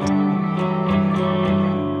cold.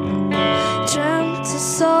 Dreamt I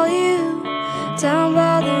saw you down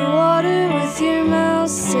by the water with your mouth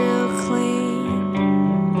still clean.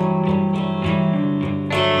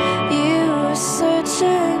 You were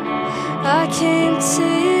searching, I came to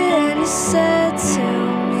you and you said to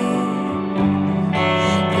me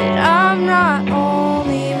that I'm not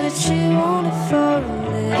only what you wanted for a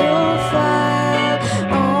little while,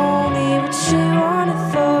 only what you wanted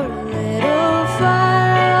for a little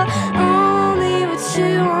while, only what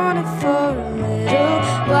you wanted for a little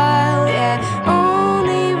while, yeah,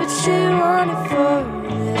 only what you wanted for a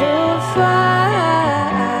little while.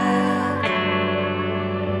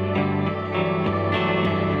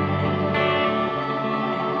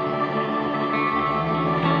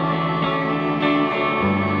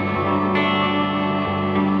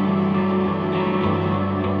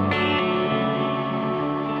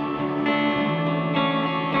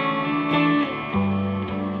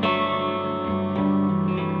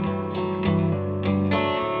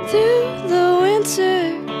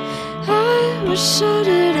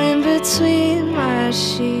 shuddered in between my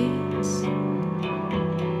sheets.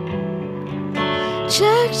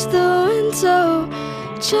 Checked the window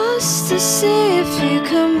just to see if you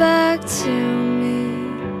come back to me.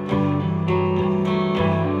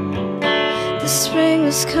 The spring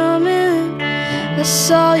was coming, I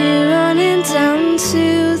saw you running down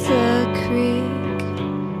to the creek.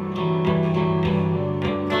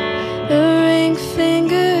 A ring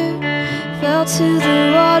finger fell to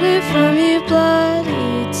the water from your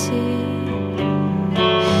bloody teeth.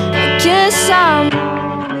 I guess I'm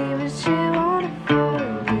only what you wanna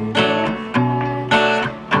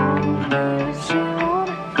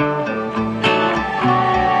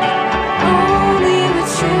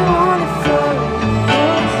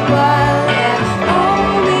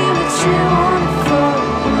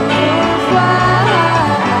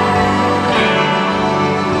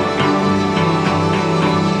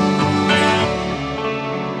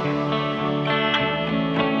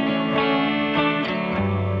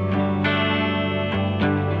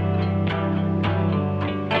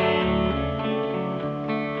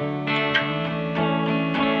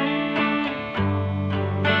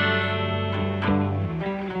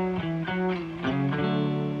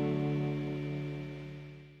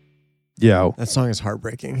Yo. That song is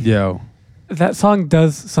heartbreaking. Yo. That song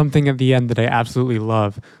does something at the end that I absolutely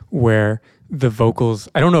love, where the vocals,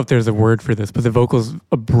 I don't know if there's a word for this, but the vocals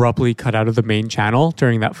abruptly cut out of the main channel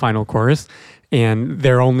during that final chorus, and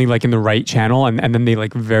they're only like in the right channel, and then they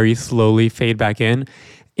like very slowly fade back in.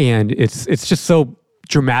 And it's just so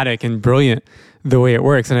dramatic and brilliant the way it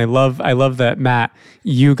works. And I love that, Matt,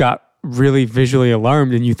 you got really visually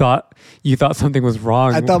alarmed and you thought something was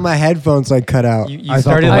wrong. I thought my headphones like cut out. You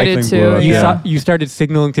started the like I did too. you started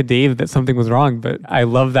signaling to Dave that something was wrong, but I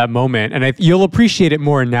love that moment, and you'll appreciate it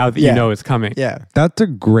more now that you know it's coming. Yeah. That's a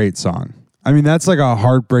great song. I mean, that's like a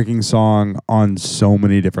heartbreaking song on so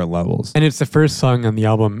many different levels. And it's the first song on the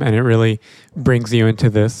album, and it really brings you into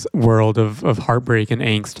this world of heartbreak and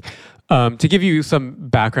angst. To give you some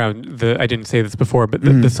background, I didn't say this before, but the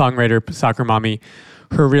songwriter, Soccer Mommy,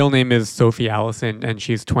 her real name is Sophie Allison, and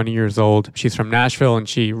she's 20 years old. She's from Nashville, and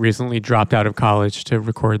she recently dropped out of college to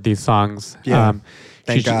record these songs. Yeah,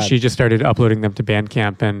 thank God. She just started uploading them to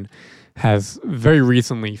Bandcamp and has very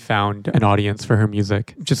recently found an audience for her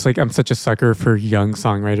music. Just like I'm such a sucker for young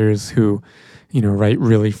songwriters who, write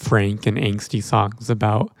really frank and angsty songs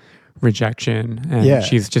about rejection. And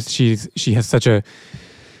she has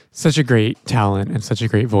such a great talent and such a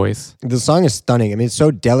great voice. The song is stunning. I mean, it's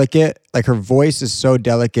so delicate. Like her voice is so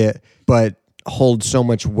delicate, but holds so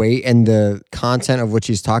much weight, and the content of what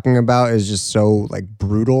she's talking about is just so like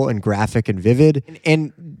brutal and graphic and vivid.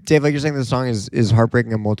 And Dave, like you're saying, the song is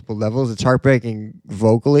heartbreaking on multiple levels. It's heartbreaking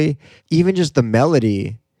vocally. Even just the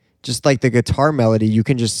melody, just like the guitar melody, you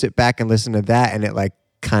can just sit back and listen to that, and it like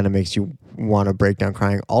kind of makes you want to break down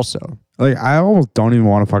crying also. Like, I almost don't even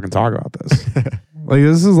want to fucking talk about this. Like,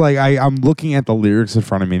 this is like, I'm looking at the lyrics in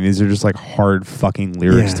front of me. And these are just like hard fucking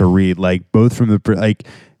lyrics to read. Like, both from like,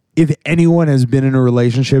 if anyone has been in a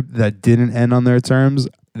relationship that didn't end on their terms,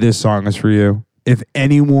 this song is for you. If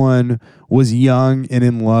anyone was young and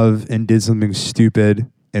in love and did something stupid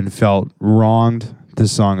and felt wronged,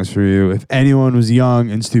 this song is for you. If anyone was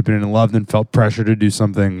young and stupid and in love and felt pressure to do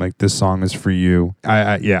something, like, this song is for you.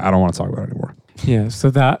 I don't want to talk about it anymore. Yeah, so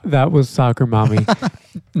that was Soccer Mommy.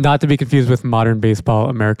 Not to be confused with modern baseball,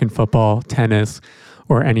 American football, tennis,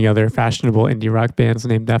 or any other fashionable indie rock bands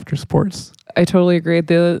named after sports. I totally agree.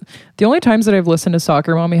 The only times that I've listened to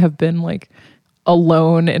Soccer Mommy have been like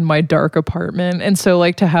alone in my dark apartment. And so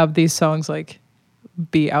like to have these songs like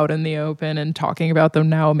be out in the open and talking about them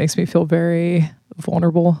now makes me feel very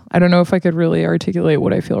vulnerable. I don't know if I could really articulate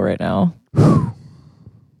what I feel right now.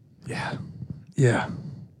 Yeah.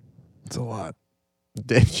 It's a lot.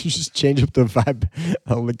 Dave, you just change up the vibe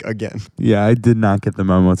again. Yeah, I did not get the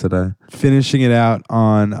memo today. Finishing it out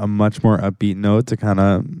on a much more upbeat note to kind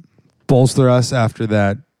of bolster us after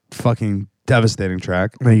that fucking devastating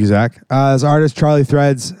track. Thank you, Zach. As artist Charlie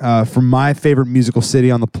Threads from my favorite musical city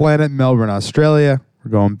on the planet, Melbourne, Australia.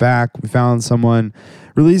 We're going back. We found someone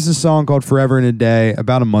released a song called Forever in a Day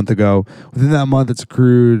about a month ago. Within that month, it's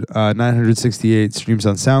accrued 968 streams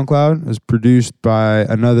on SoundCloud. It was produced by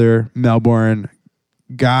another Melbourne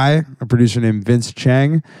guy, a producer named Vince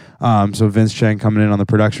Chang. So Vince Chang coming in on the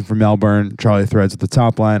production from Melbourne. Charlie Threads at the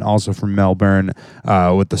top line, also from Melbourne,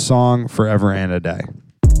 with the song Forever and a Day.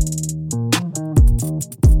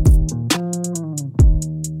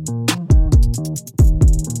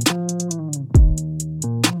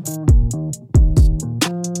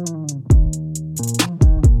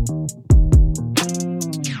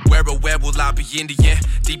 Where will I be Indian.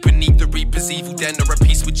 Deep beneath the reapers, evil den or a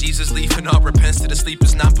peace with Jesus. Leaving our repents to the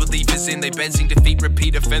sleepers, non-believers in their beds. Sing defeat,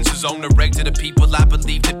 repeat offenses on the reg to the people I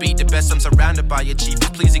believe to be the best. I'm surrounded by achievers,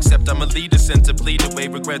 please accept I'm a leader. Sent to bleed away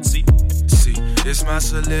regret, see, it's my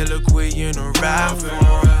soliloquy in a rap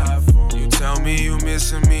form. You tell me you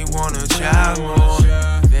missing me, wanna chat more.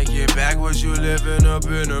 Thinking back what you living up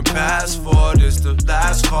in the past for. This the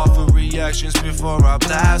last call for reactions before I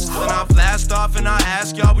blast. When I blast off and I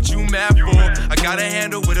ask y'all what you mad for. I got a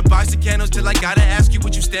handle with a box of candles till I gotta ask you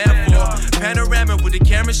what you stand for. Panorama with the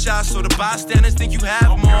camera shot so the bystanders think you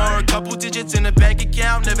have more. A couple digits in a bank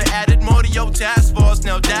account, never added more to your task force.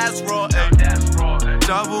 Now that's raw, ay.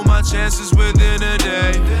 Double my chances within a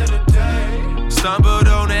day. Stumbled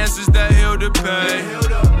on answers that heal the pain.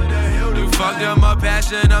 You fucked up my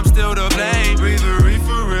passion, I'm still to blame. Breathe the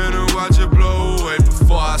reefer in and watch it blow away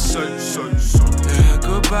before I say. Yeah,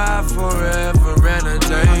 goodbye forever and a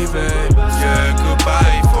day, babe. Yeah,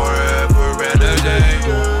 goodbye forever and a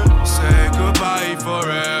day. Say goodbye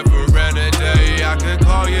forever and a day. I could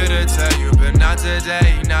call you to tell you, but not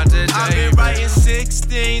today, not today. I've been writing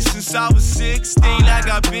 16 since I was 16. I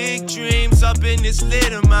got big dreams up in this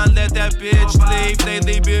little mind. Let that bitch leave.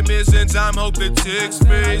 Lately been missing time, hope the tick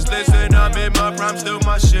speeds. Listen, I'm in my prime, still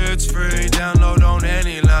my shit's free. Download on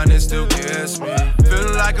any line, it still gets me.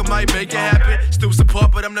 Feeling like I might make it happen. Still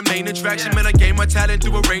support, but I'm the main attraction. Man, I gain my talent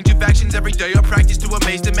through a range of actions. Every day I practice to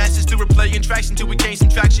amaze the masses. Through replaying tracks until we gain some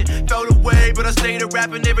traction. Fell away, but I stay to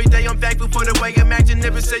rapping. Every day I'm thankful for the way I'm acting.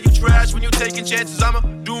 Never say you trash when you taking chances. I'ma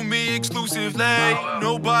do me exclusively.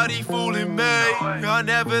 Nobody fooling me. I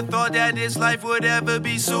never thought that this life would ever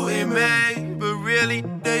be suiting me. But really,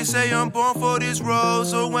 they say I'm born for this role.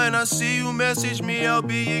 So when I see you message me, I'll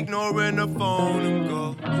be ignoring the phone and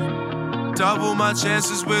go. Double my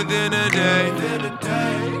chances within a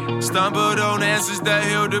day. Stumbled on answers that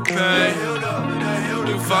heal the pain.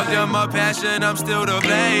 You fucked up my passion, I'm still to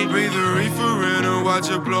blame. Breathe the reefer in and watch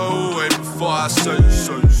it blow away before I say.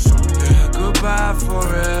 Yeah, goodbye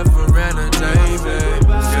forever and a day, babe.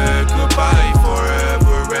 Yeah, goodbye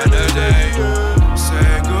forever and a day.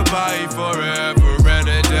 Say goodbye forever and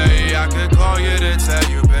a day. I could call you to tell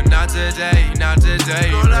you, but not today, not today.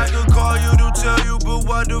 Girl, I could call you to tell you, but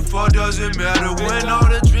what the fuck does it matter? When all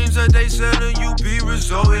the dreams that they selling you be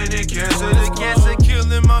resulting in cancer. The cancer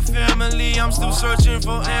killing my family, I'm still searching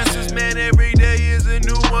for answers. Man, every day is a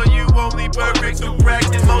new one, you only perfect through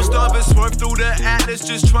practice. Most of us swerve through the atlas,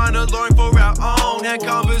 just trying to learn for our own. Had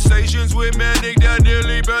conversations with Manic that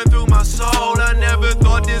nearly burned through my soul. I never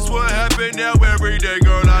thought this would happen, now every day,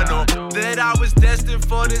 girl, I know that I was destined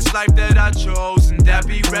for this life that I chose. And that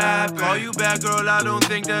be rap. Call you back, girl, I don't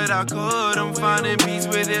think that I could. I'm finding peace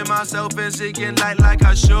within myself and seeking light like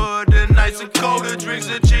I should. The nights are cold, the drinks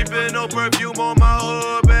are cheap and no perfume on my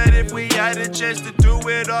hood. But if we had a chance to do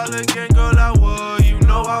it all again, girl, I would. You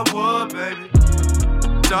know I would, baby.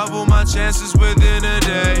 Double my chances within a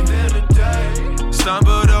day.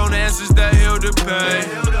 Stumbled on answers that heal the pain.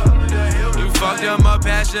 You fucked up my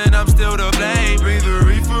passion, I'm still to blame. Breathe the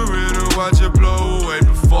reefer in and watch it blow away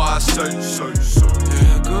before I say.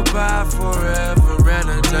 Yeah, goodbye forever and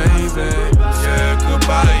a day, babe. Yeah,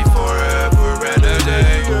 goodbye forever and a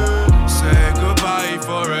day. Say goodbye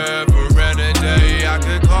forever and a day. I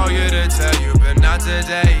could call you to tell you, but not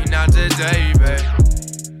today, not today, babe.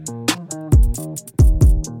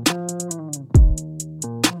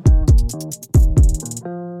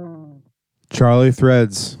 Charlie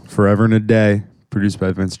Threads, Forever and a Day, produced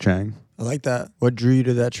by Vince Chang. I like that. What drew you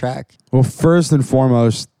to that track? Well, first and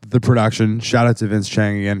foremost, the production. Shout out to Vince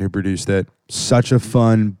Chang again, who produced it. Such a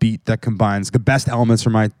fun beat that combines the best elements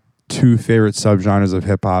from my two favorite subgenres of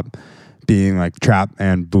hip hop, being like trap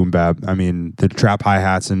and boom bap. I mean, the trap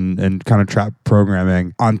hi-hats and kind of trap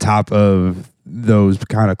programming on top of those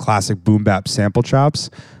kind of classic boom bap sample chops.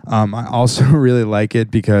 I also really like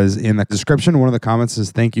it because in the description, one of the comments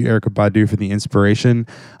says, "Thank you, Erykah Badu, for the inspiration."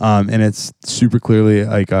 And it's super clearly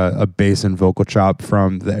like a bass and vocal chop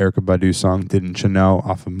from the Erykah Badu song "Didn't You Know"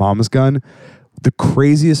 off of Mama's Gun. The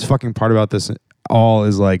craziest fucking part about this all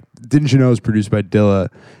is like, "Didn't You Know" is produced by Dilla,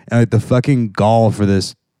 and like the fucking gall for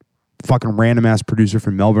this fucking random ass producer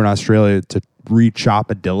from Melbourne, Australia, to re-chop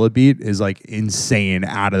a Dilla beat is like insane,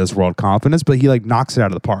 out of this world confidence, but he like knocks it out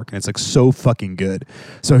of the park, and it's like so fucking good.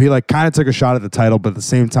 So he like kind of took a shot at the title, but at the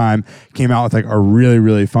same time came out with like a really,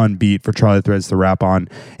 really fun beat for Charlie Threads to rap on.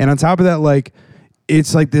 And on top of that, like,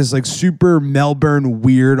 it's like this like super Melbourne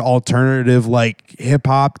weird alternative like hip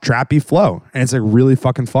hop trappy flow, and it's like really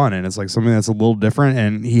fucking fun, and it's like something that's a little different,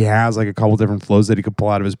 and he has like a couple different flows that he could pull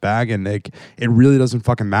out of his bag, and like it really doesn't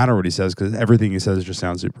fucking matter what he says because everything he says just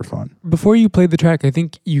sounds super fun. Before you played the track, I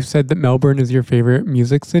think you said that Melbourne is your favorite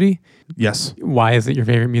music city. Yes. Why is it your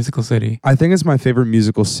favorite musical city? I think it's my favorite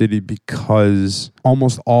musical city because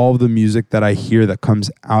almost all of the music that I hear that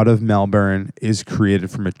comes out of Melbourne is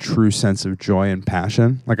created from a true sense of joy and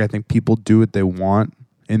passion. Like I think people do what they want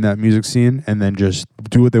in that music scene and then just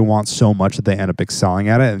do what they want so much that they end up excelling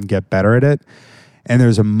at it and get better at it. And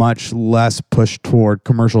there's a much less push toward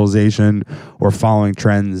commercialization or following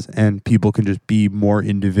trends, and people can just be more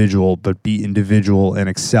individual, but be individual and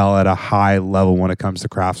excel at a high level when it comes to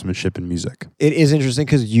craftsmanship and music. It is interesting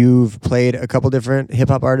because you've played a couple different hip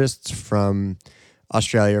hop artists from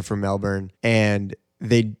Australia, from Melbourne, and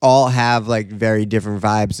they all have like very different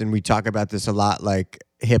vibes. And we talk about this a lot, like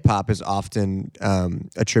hip hop is often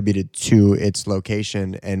attributed to its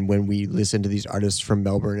location. And when we listen to these artists from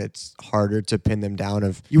Melbourne, it's harder to pin them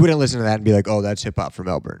down. You wouldn't listen to that and be like, oh, that's hip hop from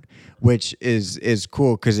Melbourne, which is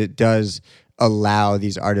cool because it does allow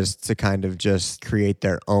these artists to kind of just create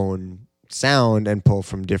their own sound and pull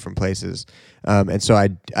from different places. And so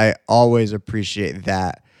I always appreciate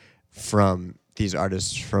that from these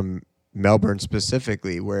artists from Melbourne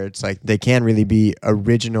specifically, where it's like they can really be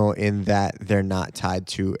original in that they're not tied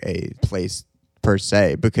to a place per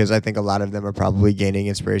se, because I think a lot of them are probably gaining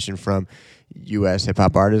inspiration from U.S.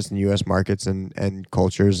 hip-hop artists and U.S. markets and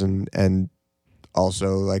cultures and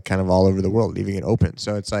also like kind of all over the world, leaving it open.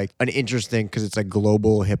 So it's like an interesting, because it's a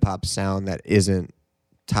global hip-hop sound that isn't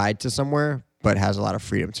tied to somewhere but has a lot of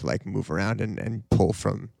freedom to like move around and pull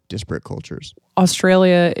from disparate cultures.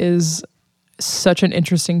 Australia is such an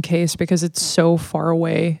interesting case because it's so far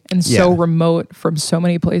away and so remote from so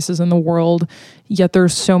many places in the world, yet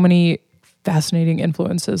there's so many fascinating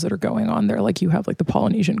influences that are going on there. Like you have like the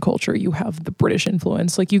Polynesian culture, you have the British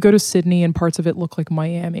influence, like you go to Sydney and parts of it look like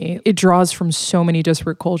Miami. It draws from so many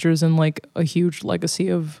disparate cultures and like a huge legacy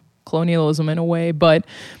of colonialism in a way. But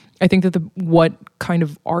I think that what kind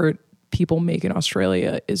of art people make in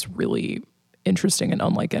Australia is really interesting and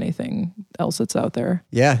unlike anything else that's out there.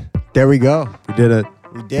 Yeah, there we go. We did it.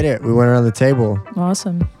 We did it. We went around the table.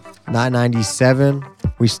 Awesome. Not 97.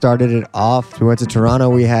 We started it off. We went to Toronto.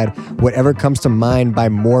 We had Whatever Comes to Mind by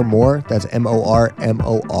More. That's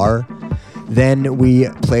MORMOR. Then we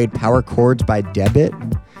played Power Chords by Debit.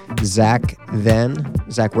 Zach, where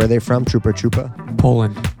are they from? Trupa.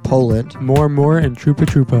 Poland. More, and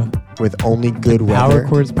Trupa. With Only Good Weather.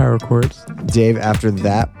 Power Chords. Dave, after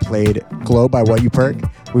that, played Glow by What You Perk.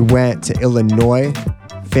 We went to Illinois,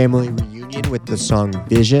 Family Reunion with the song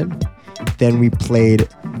Vision. Then we played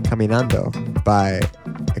Caminando by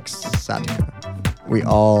Exotica. We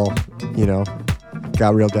all,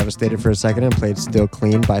 got real devastated for a second and played Still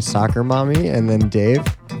Clean by Soccer Mommy. And then Dave,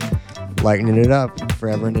 Lightening It Up,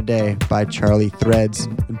 Forever and a Day by Charlie Threads.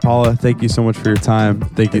 And Paula, thank you so much for your time.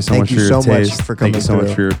 Thank you so much for your taste. Thank you so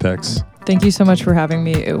much for your picks. Thank you so much for having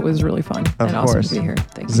me. It was really fun and awesome to be here.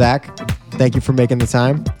 Thank you. Zach, thank you for making the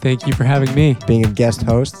time. Thank you for having me. Being a guest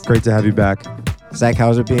host. Great to have you back. Zach,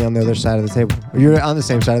 how's it being on the other side of the table? You're on the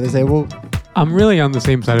same side of the table? I'm really on the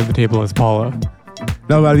same side of the table as Paula.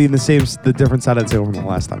 No, but I mean the different side of the table from the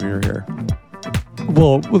last time you were here.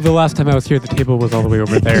 Well, the last time I was here, the table was all the way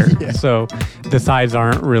over there. Yeah. So the sides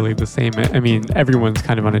aren't really the same. I mean, everyone's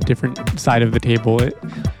kind of on a different side of the table.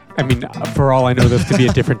 For all I know, this could be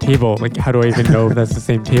a different table. Like, how do I even know if that's the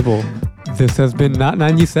same table? This has been Not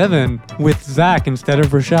 97 with Zach instead of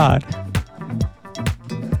Rashad.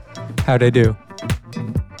 How'd I do?